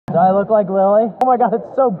Do I look like Lily? Oh my god,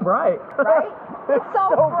 it's so bright. Right? It's so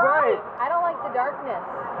bright. I don't like the darkness.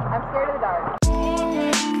 I'm scared of the dark.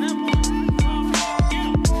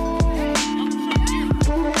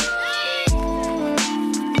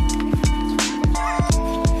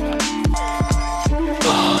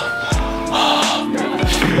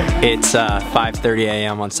 It's 5:30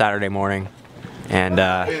 a.m. on Saturday morning, and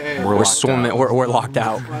we're swimming. We're locked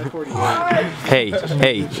out. Hey,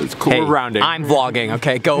 it's cool. Hey, rounding. I'm vlogging.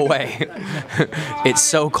 Okay, go away. It's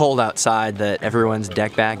so cold outside that everyone's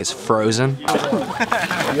deck bag is frozen.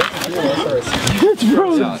 It's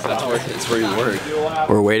frozen. It's where you work.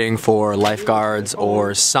 We're waiting for lifeguards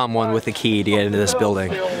or someone with a key to get into this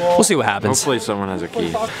building. We'll see what happens. Hopefully someone has a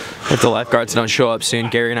key. If the lifeguards don't show up soon,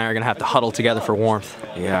 Gary and I are gonna have to huddle together for warmth.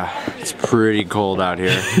 Yeah, it's pretty cold out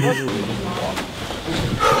here.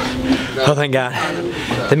 Oh, thank God.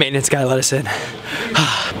 The maintenance guy let us in.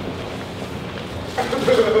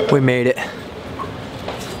 We made it.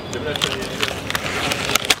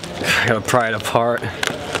 I gotta pry it apart.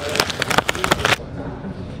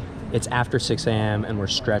 It's after 6 a.m. and we're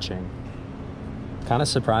stretching. Kind of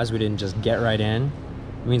surprised we didn't just get right in.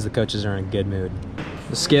 It means the coaches are in a good mood.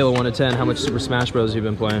 The scale of 1 to 10, how much Super Smash Bros. Have you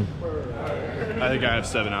been playing? I think I have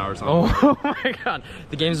 7 hours on. Oh my god.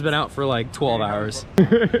 The game's been out for like 12 hours.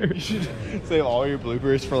 You should save all your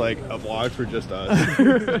bloopers for like a vlog for just us.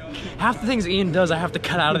 Half the things Ian does I have to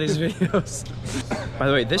cut out of these videos. By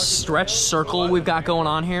the way, this stretch circle we've got going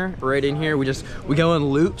on here, right in here, we go in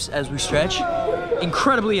loops as we stretch.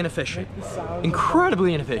 Incredibly inefficient.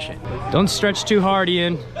 Incredibly inefficient. Don't stretch too hard,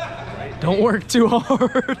 Ian. Don't work too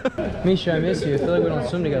hard. Misha, I miss you. I feel like we don't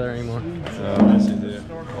swim together anymore. So I miss you too.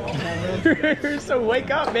 So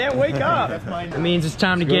wake up, man, wake up. That means it's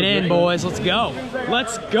time to get in, boys. Let's go.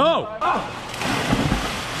 Let's go.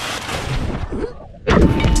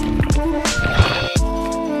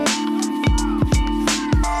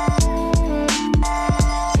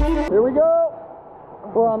 Here we go.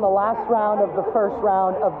 We're on the last round of the first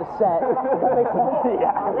round of the set. Does that make sense?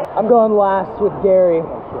 Yeah. I'm going last with Gary.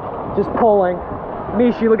 Just pulling.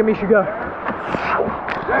 Mishi, look at Mishi go.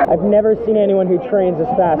 I've never seen anyone who trains as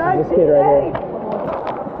fast as this kid right here.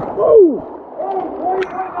 Woo!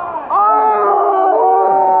 Oh!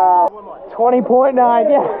 20.9,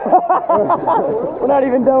 yeah. We're not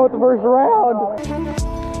even done with the first round.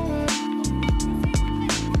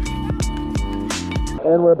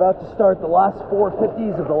 And we're about to start the last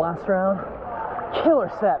 450s of the last round. Killer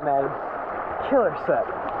set, man. Killer set.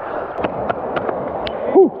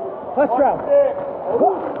 Whew. Last round.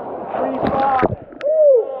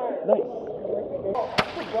 Nice.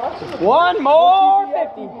 One more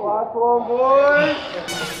 50. Last one, boys.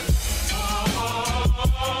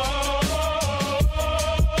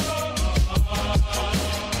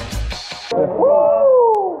 Woo!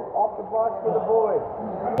 Off the block for the boys.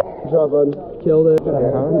 Good job, bud. Killed it.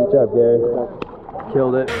 Good job, Gary.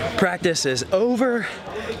 Killed it. Practice is over.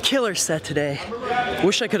 Killer set today.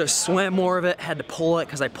 Wish I could have swam more of it. Had to pull it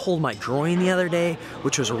because I pulled my groin the other day,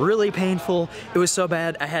 which was really painful. It was so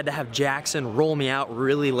bad I had to have Jackson roll me out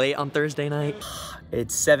really late on Thursday night.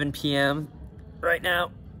 It's 7 p.m. right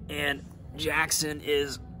now, and Jackson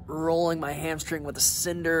is rolling my hamstring with a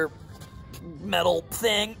cinder metal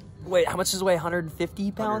thing. Wait, how much does it weigh?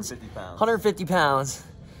 150 pounds? 150 pounds. 150 pounds.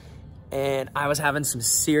 And I was having some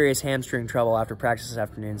serious hamstring trouble after practice this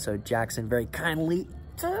afternoon, so Jackson very kindly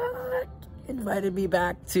invited me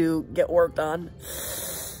back to get worked on.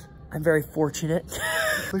 I'm very fortunate.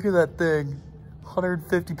 Look at that thing,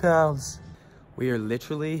 150 pounds. We are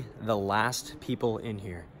literally the last people in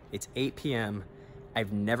here. It's 8 p.m.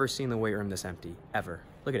 I've never seen the weight room this empty, ever.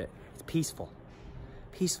 Look at it, it's peaceful.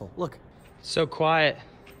 Peaceful, look. So quiet,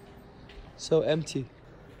 so empty.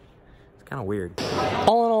 Kind of weird.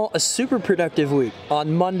 All in all, a super productive week.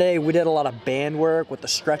 On Monday, we did a lot of band work with the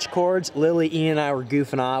stretch cords. Lily, Ian, and I were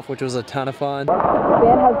goofing off, which was a ton of fun. The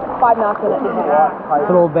band has 5 knots in it. It's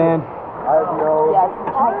an old band. Yes.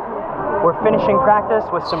 We're finishing practice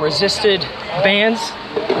with some resisted bands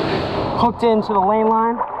hooked into the lane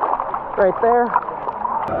line right there.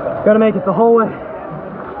 Gotta make it the whole way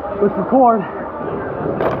with the cord.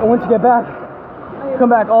 And once you get back, come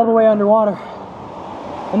back all the way underwater.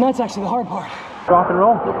 And that's actually the hard part. Rock and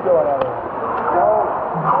roll. Cody!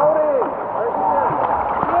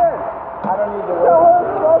 I don't need to wait.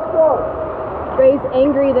 Ray's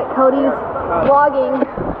angry that Cody's vlogging.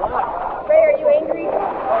 Ray, are you angry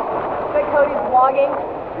that Cody's vlogging?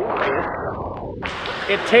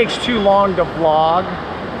 It takes too long to vlog,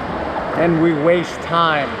 and we waste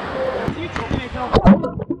time.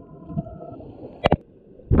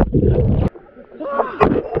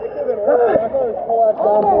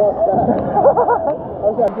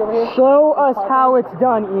 Show us how it's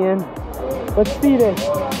done, Ian. Let's see this.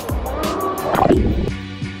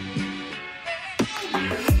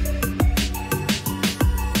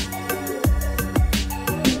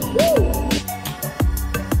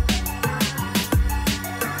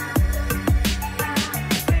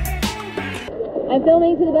 I'm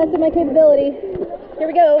filming to the best of my capability. Here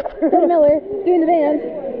we go. Cody Miller doing the band.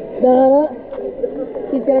 Da-da-da.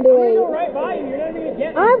 He's gonna do a. Right by you. You're not even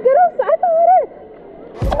getting. I'm gonna. I thought it.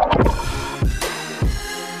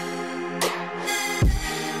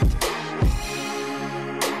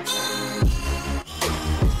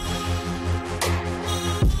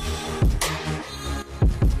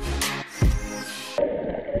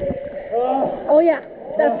 Oh yeah,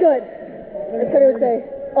 that's good. That's what I would say.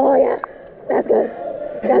 Oh yeah, that's good.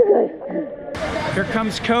 That's good. Here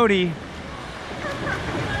comes Cody.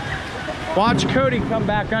 Watch Cody come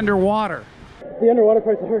back underwater. The underwater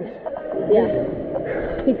part's the hardest.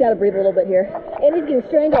 Yeah. He's got to breathe a little bit here. And he's getting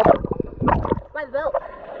strangled by the belt.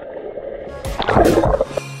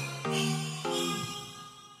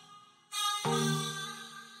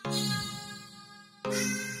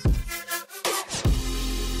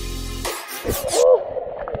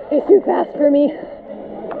 It's too fast for me.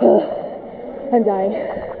 I'm dying.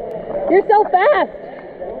 You're so fast!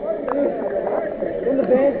 When the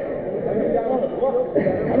band,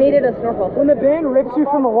 I needed a snorkel. when the band rips you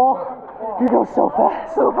from the wall, you go so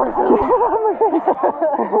fast. So far.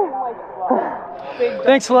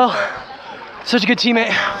 Thanks, Lil. Such a good teammate.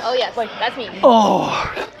 Oh yes, that's me.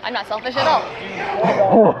 Oh. I'm not selfish at all.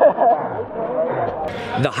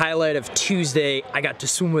 The highlight of Tuesday, I got to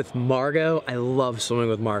swim with Margot. I love swimming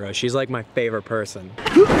with Margot. She's like my favorite person.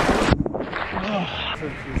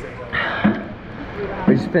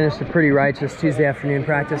 We just finished a pretty righteous Tuesday afternoon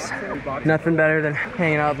practice. Nothing better than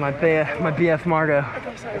hanging out with my BF Margot.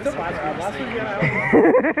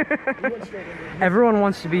 Everyone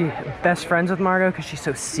wants to be best friends with Margot because she's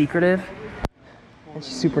so secretive. And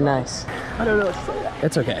she's super nice. I don't know what to say.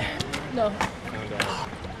 It's okay. No.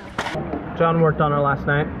 John worked on her last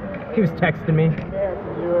night. He was texting me.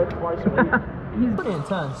 He's pretty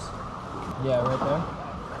intense. Yeah, right there.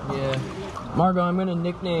 Yeah. Margot, I'm gonna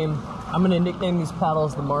nickname these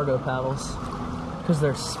paddles the Margot paddles. Because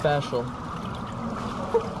they're special.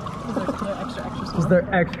 Because they're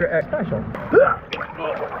extra special.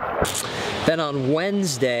 Then on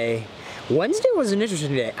Wednesday was an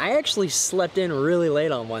interesting day. I actually slept in really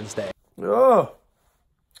late on Wednesday. Oh,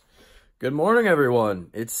 good morning, everyone.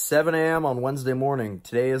 It's 7 a.m. on Wednesday morning.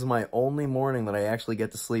 Today is my only morning that I actually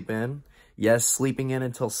get to sleep in. Yes, sleeping in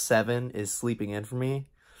until 7 is sleeping in for me.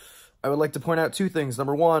 I would like to point out two things.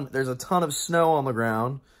 Number one, there's a ton of snow on the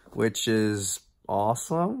ground, which is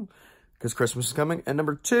awesome because Christmas is coming. And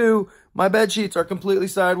number two, my bed sheets are completely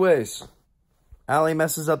sideways. Allie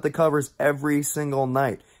messes up the covers every single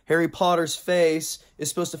night. Harry Potter's face is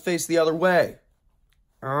supposed to face the other way.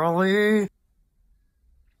 Allie.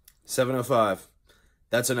 7:05.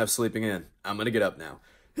 That's enough sleeping in. I'm gonna get up now.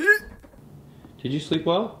 Did you sleep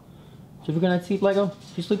well? Did you have a good night's sleep, Lego?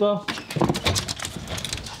 Did you sleep well?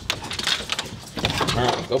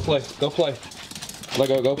 Alright, go play. Go play.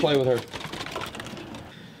 Lego, go play with her.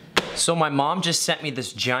 So my mom just sent me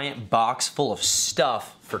this giant box full of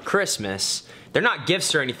stuff for Christmas. They're not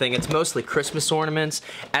gifts or anything, it's mostly Christmas ornaments.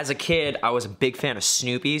 As a kid, I was a big fan of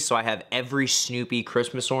Snoopy, so I have every Snoopy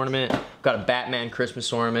Christmas ornament. Got a Batman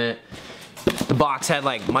Christmas ornament. The box had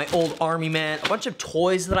like my old army man, a bunch of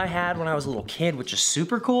toys that I had when I was a little kid, which is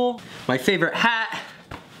super cool. My favorite hat,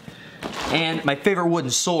 and my favorite wooden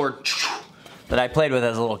sword that I played with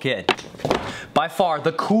as a little kid. By far,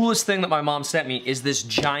 the coolest thing that my mom sent me is this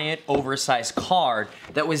giant oversized card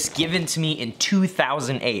that was given to me in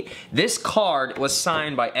 2008. This card was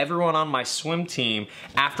signed by everyone on my swim team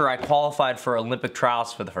after I qualified for Olympic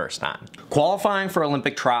trials for the first time. Qualifying for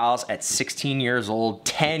Olympic trials at 16 years old,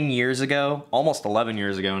 10 years ago, almost 11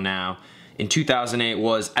 years ago now, in 2008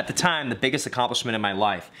 was, at the time, the biggest accomplishment in my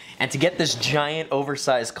life. And to get this giant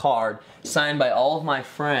oversized card signed by all of my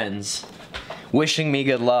friends, wishing me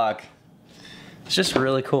good luck, it's just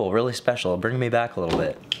really cool, really special. Bring me back a little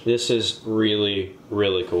bit. This is really,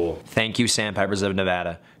 really cool. Thank you, Sandpipers of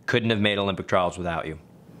Nevada. Couldn't have made Olympic trials without you.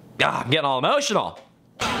 Ah, I'm getting all emotional.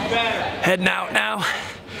 Heading out now.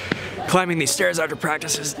 Climbing these stairs after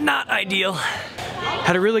practice is not ideal.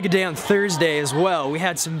 Had a really good day on Thursday as well. We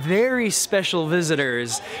had some very special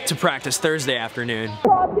visitors to practice Thursday afternoon.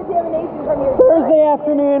 Thursday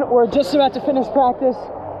afternoon, we're just about to finish practice,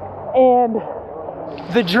 and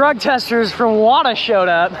the drug testers from WADA showed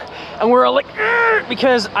up, and we're all like, "Arr!"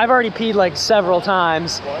 because I've already peed like several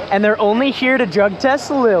times, and they're only here to drug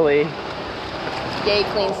test Lily. Gay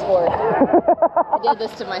clean sport. I did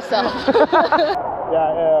this to myself.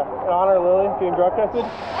 Yeah, in honor of Lily being drug tested,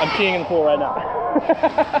 I'm peeing in the pool right now.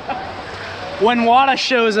 When WADA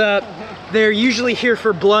shows up, they're usually here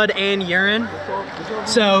for blood and urine.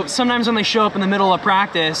 So sometimes when they show up in the middle of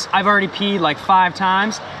practice, I've already peed like 5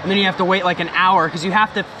 times, and then you have to wait like an hour because you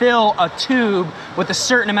have to fill a tube with a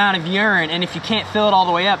certain amount of urine, and if you can't fill it all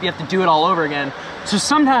the way up, you have to do it all over again. So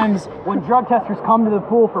sometimes when drug testers come to the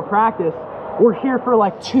pool for practice, we're here for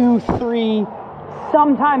like 2, 3,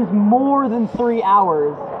 sometimes more than 3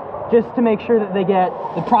 hours, just to make sure that they get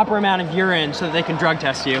the proper amount of urine so that they can drug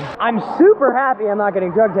test you. I'm super happy I'm not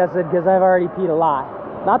getting drug tested because I've already peed a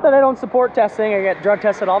lot. Not that I don't support testing, I get drug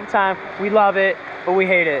tested all the time. We love it, but we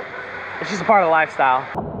hate it. It's just a part of the lifestyle.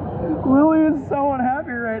 Lily is so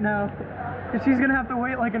unhappy right now. She's gonna have to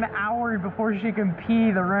wait like an hour before she can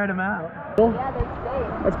pee the right amount. Yeah, they're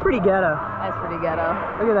safe. That's pretty ghetto. That's pretty ghetto.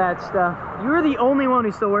 Look at that stuff. You're the only one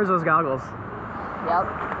who still wears those goggles. Yep.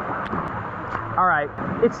 All right,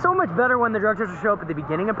 it's so much better when the drug testers show up at the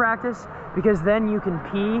beginning of practice because then you can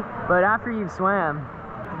pee, but after you've swam,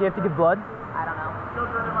 do you have to give blood? I don't know.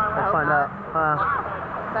 Let's find out.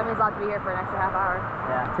 That means I'll have to be here for an extra half hour.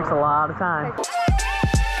 Yeah, it takes a lot of time.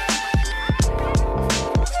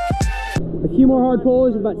 A few more hard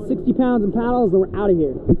pullers with about 60 pounds and paddles, and we're out of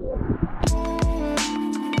here.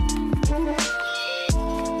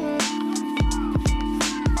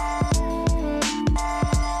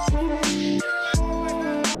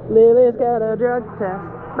 Lily's got a drug test.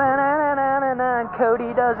 Ba-na-na-na-na-na.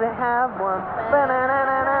 Cody doesn't have one.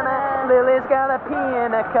 Ba-na-na-na-na-na. Lily's got a pee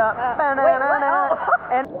in a cup. Ba-na-na-na-na.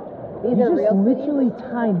 And These are real literally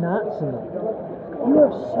tie knots in them. You are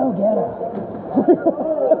so ghetto.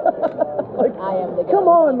 Like, I am the come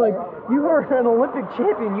on, like, you are an Olympic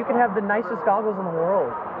champion. You can have the nicest goggles in the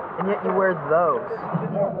world, and yet you wear those.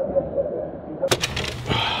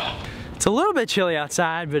 It's a little bit chilly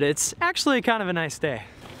outside, but it's actually kind of a nice day.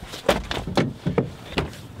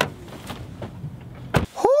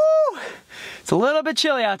 It's a little bit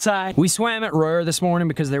chilly outside. We swam at Royer this morning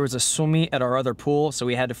because there was a swim meet at our other pool, so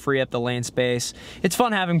we had to free up the lane space. It's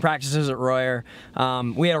fun having practices at Royer.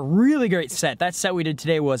 We had a really great set. That set we did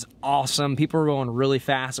today was awesome. People were going really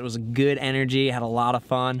fast. It was a good energy, had a lot of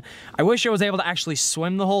fun. I wish I was able to actually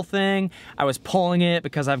swim the whole thing. I was pulling it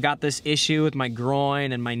because I've got this issue with my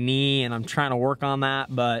groin and my knee, and I'm trying to work on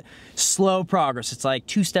that, but slow progress. It's like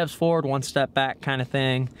 2 steps forward, 1 step back kind of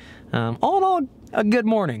thing. All in all, a good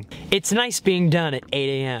morning. It's nice being done at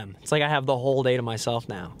 8 a.m. It's like I have the whole day to myself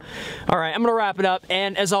now. All right, I'm gonna wrap it up.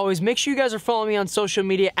 And as always, make sure you guys are following me on social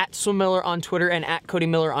media at SwimMiller on Twitter and at Cody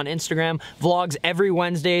Miller on Instagram. Vlogs every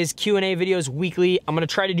Wednesdays, Q&A videos weekly. I'm gonna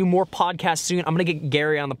try to do more podcasts soon. I'm gonna get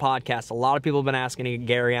Gary on the podcast. A lot of people have been asking to get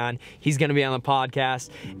Gary on. He's gonna be on the podcast.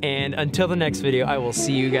 And until the next video, I will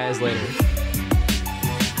see you guys later.